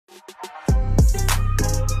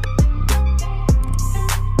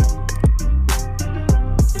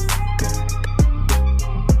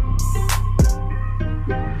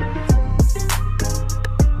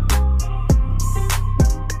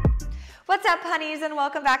up, honeys, and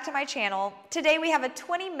welcome back to my channel. Today we have a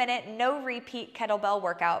 20-minute no repeat kettlebell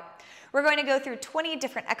workout. We're going to go through 20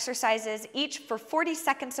 different exercises, each for 40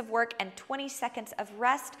 seconds of work and 20 seconds of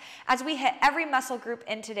rest as we hit every muscle group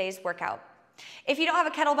in today's workout. If you don't have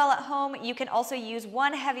a kettlebell at home, you can also use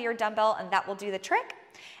one heavier dumbbell and that will do the trick.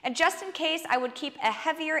 And just in case, I would keep a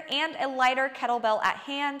heavier and a lighter kettlebell at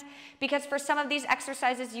hand because for some of these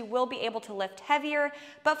exercises you will be able to lift heavier,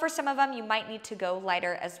 but for some of them you might need to go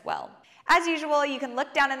lighter as well. As usual, you can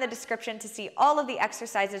look down in the description to see all of the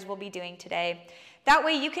exercises we'll be doing today. That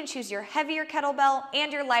way you can choose your heavier kettlebell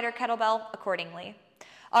and your lighter kettlebell accordingly.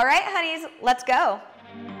 All right, honeys, let's go.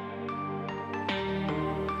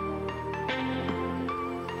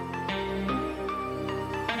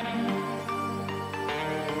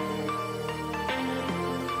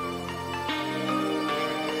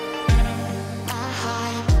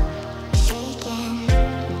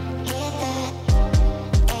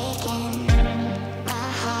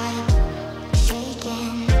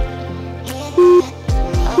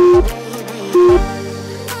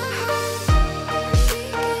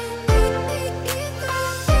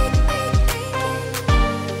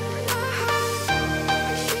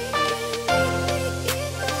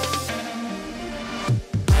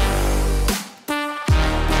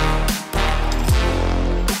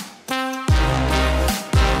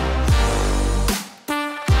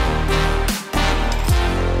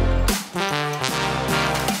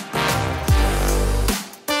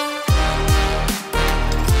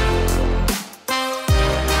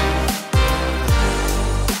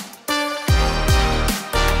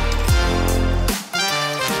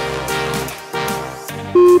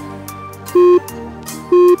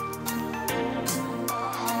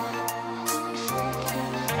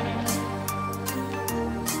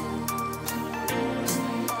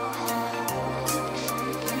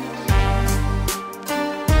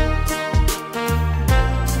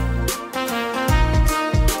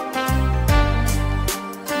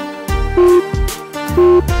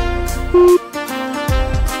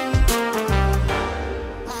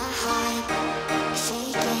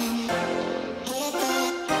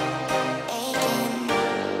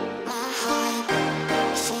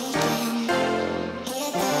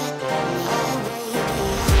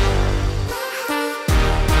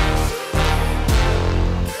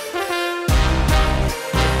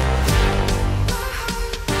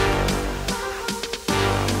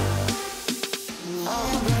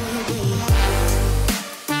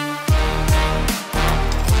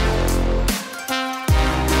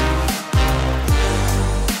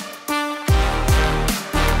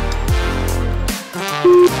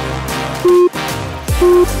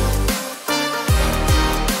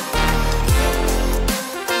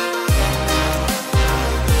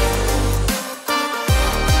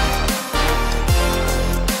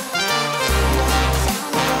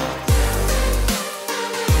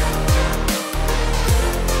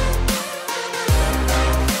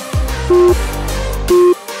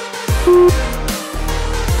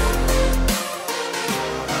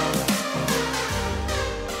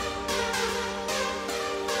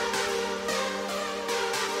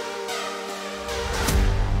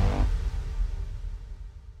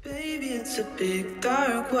 It's a big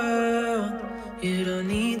dark world. You don't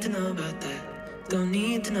need to know about that. Don't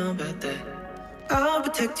need to know about that. I'll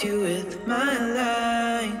protect you with my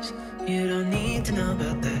lies. You don't need to know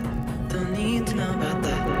about that. Don't need to know about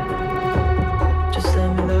that. Just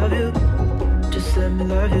let me love you. Just let me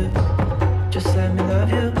love you. Just let me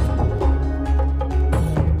love you.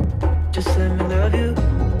 Just let me love you.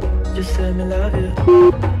 Just let me love you.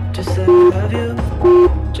 Just let me love you.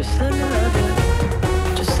 Just let me love you.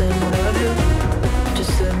 Just let me love you.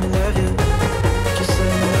 Just let me love you. Just let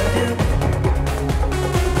me love you.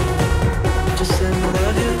 Just let me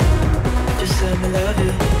love you. Just let me love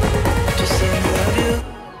you. Just let me love you.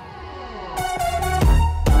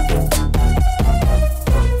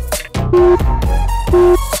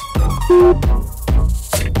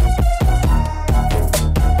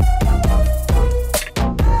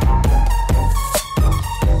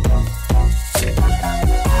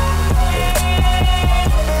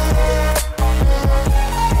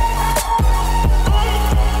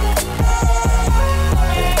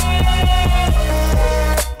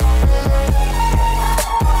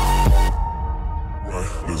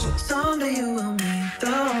 Someday you will meet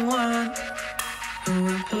the one who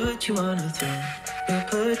will put you on a throne, will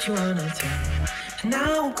put you on a throne. And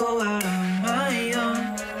I will go out on my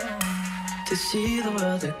own to see the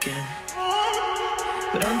world again.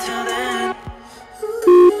 But until then,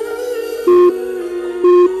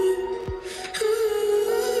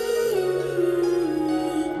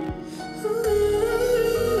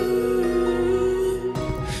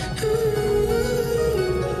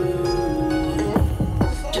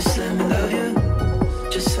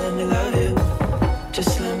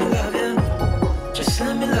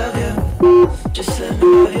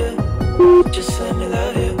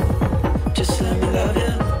 love you. Just let me love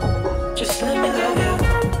you. Just let me love you.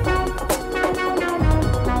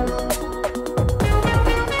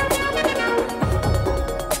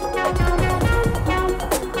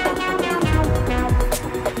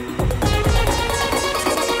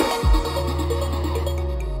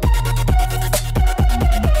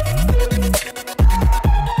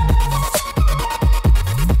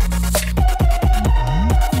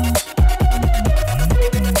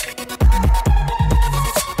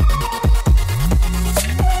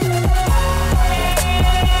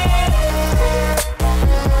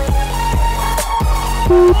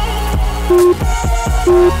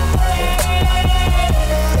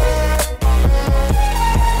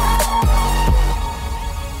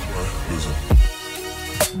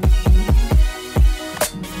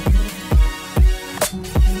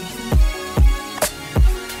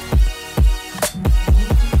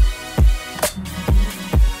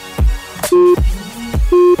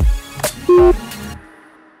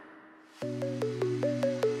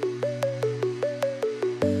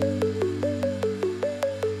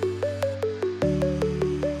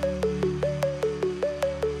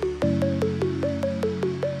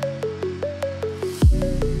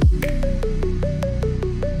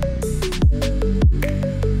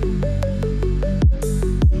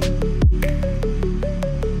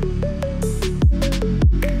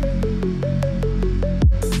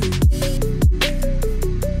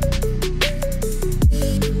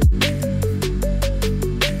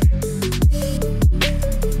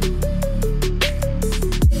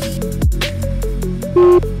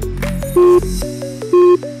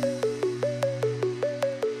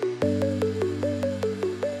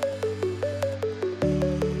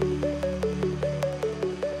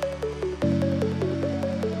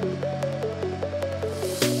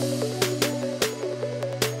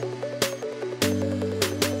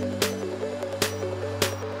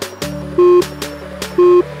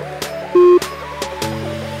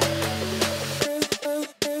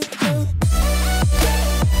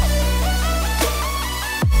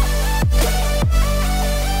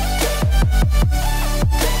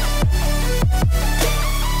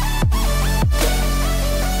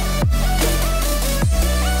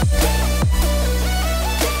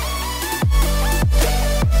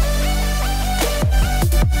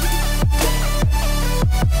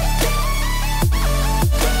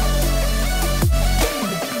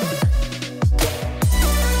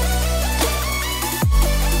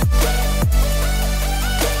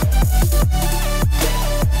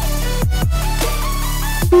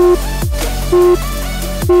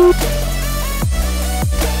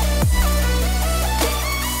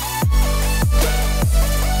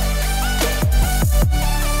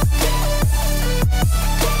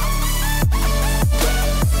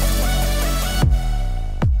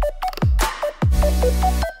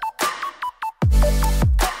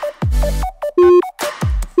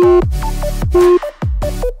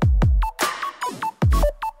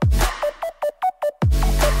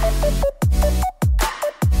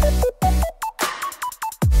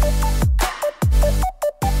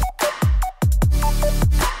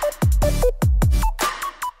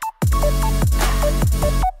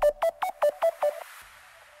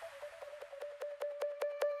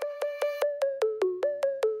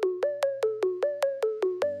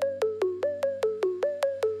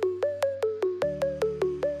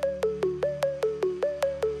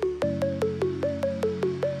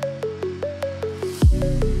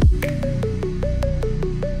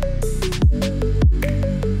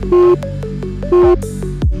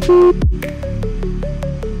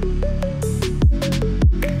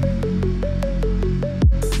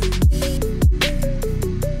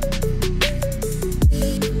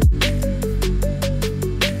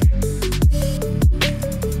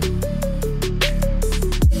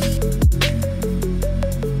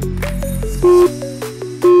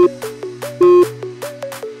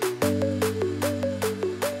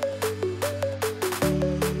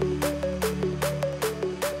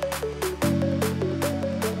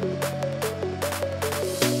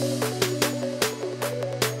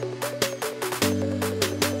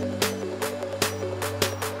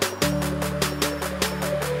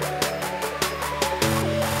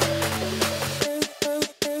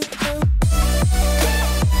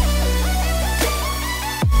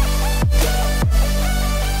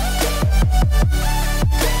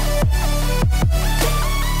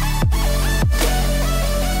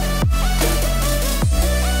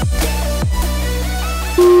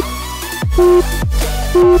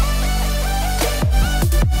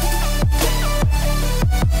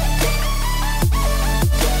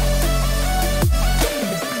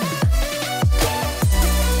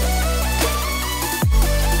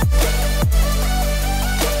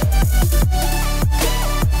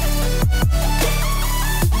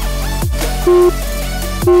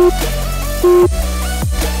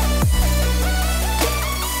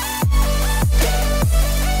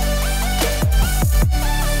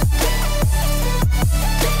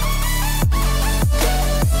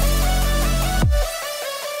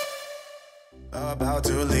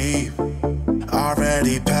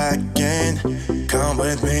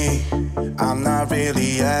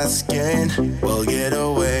 really asking. We'll get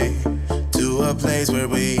away to a place where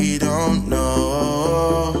we don't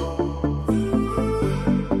know.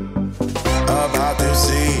 About to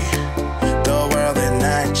see the world in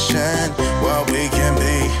action, what we can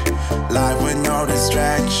be, life with no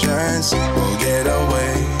distractions. We'll get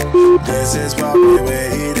away, this is what we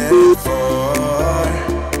waited for.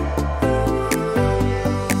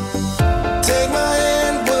 Take my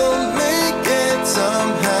hand, we'll make it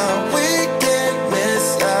somehow. We can't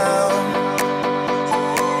miss out.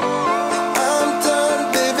 I'm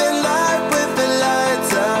done living life with the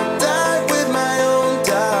lights out, die with my own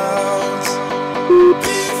doubts.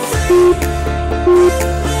 Be free.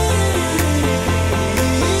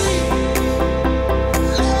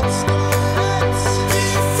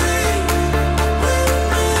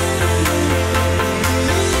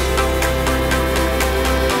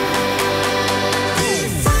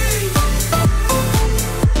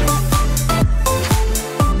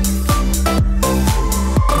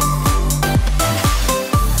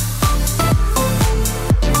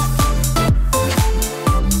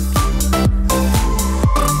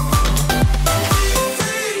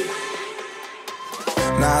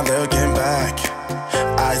 Not looking back,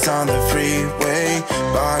 eyes on the freeway,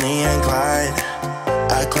 Bonnie and Clyde,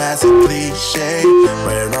 a classic cliche.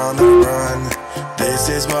 We're on the run, this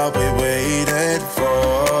is what we waited for.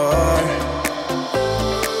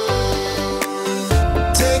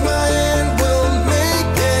 Take my hand, we'll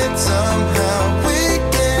make it somehow. We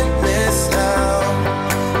can't miss out.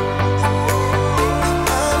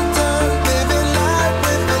 I'm done living life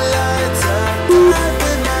with the lights out, die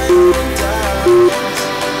with my own doubts.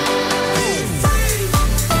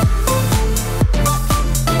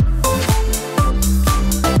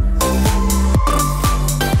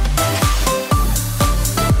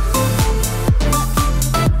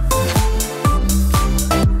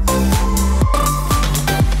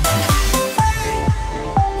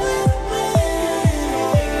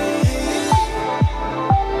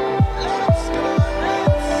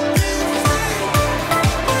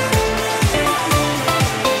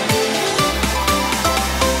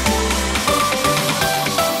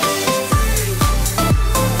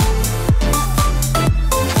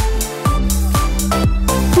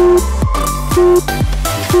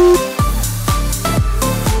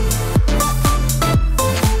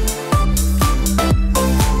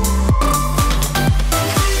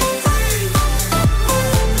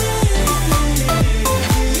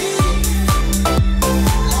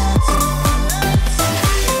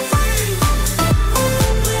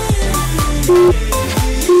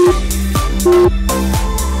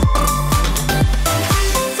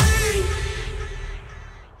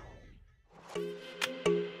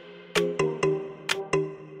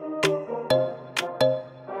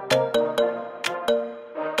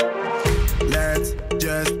 Let's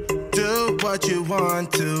just do what you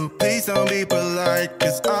want to. Please don't be polite,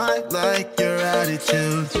 cause I like your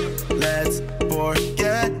attitude. Let's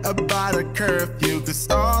forget about a curfew, cause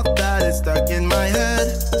all that is stuck in my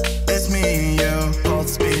head. It's me and you,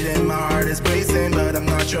 pulse speed and my heart is racing, but I'm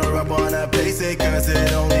not sure I wanna pace it, cause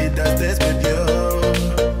it only does this with you.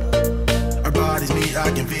 Our bodies meet,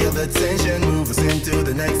 I can feel the tension, move us into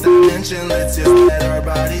the next dimension. Let's just let our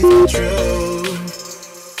bodies be true.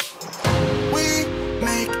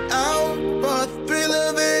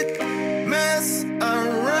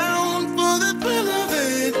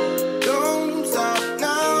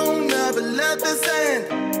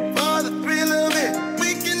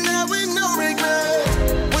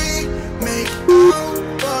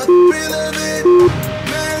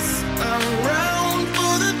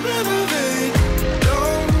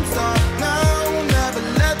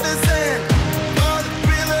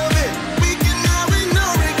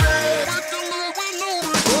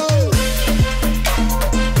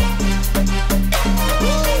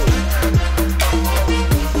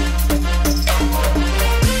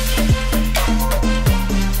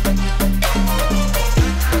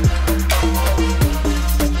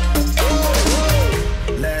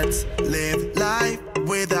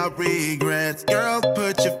 Regrets, girl,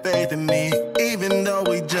 put your faith in me, even though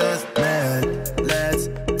we just met. Let's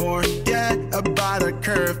forget about a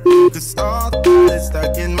curfew, cause all that is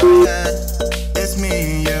stuck in my head. It's me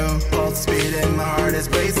and you, pulse speed and my heart is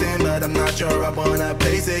racing, but I'm not sure I wanna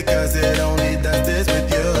pace it, cause it only does this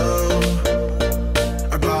with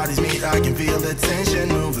you. Our bodies meet, I can feel the tension,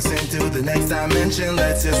 move us into the next dimension.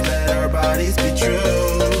 Let's just let our bodies be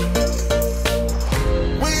true.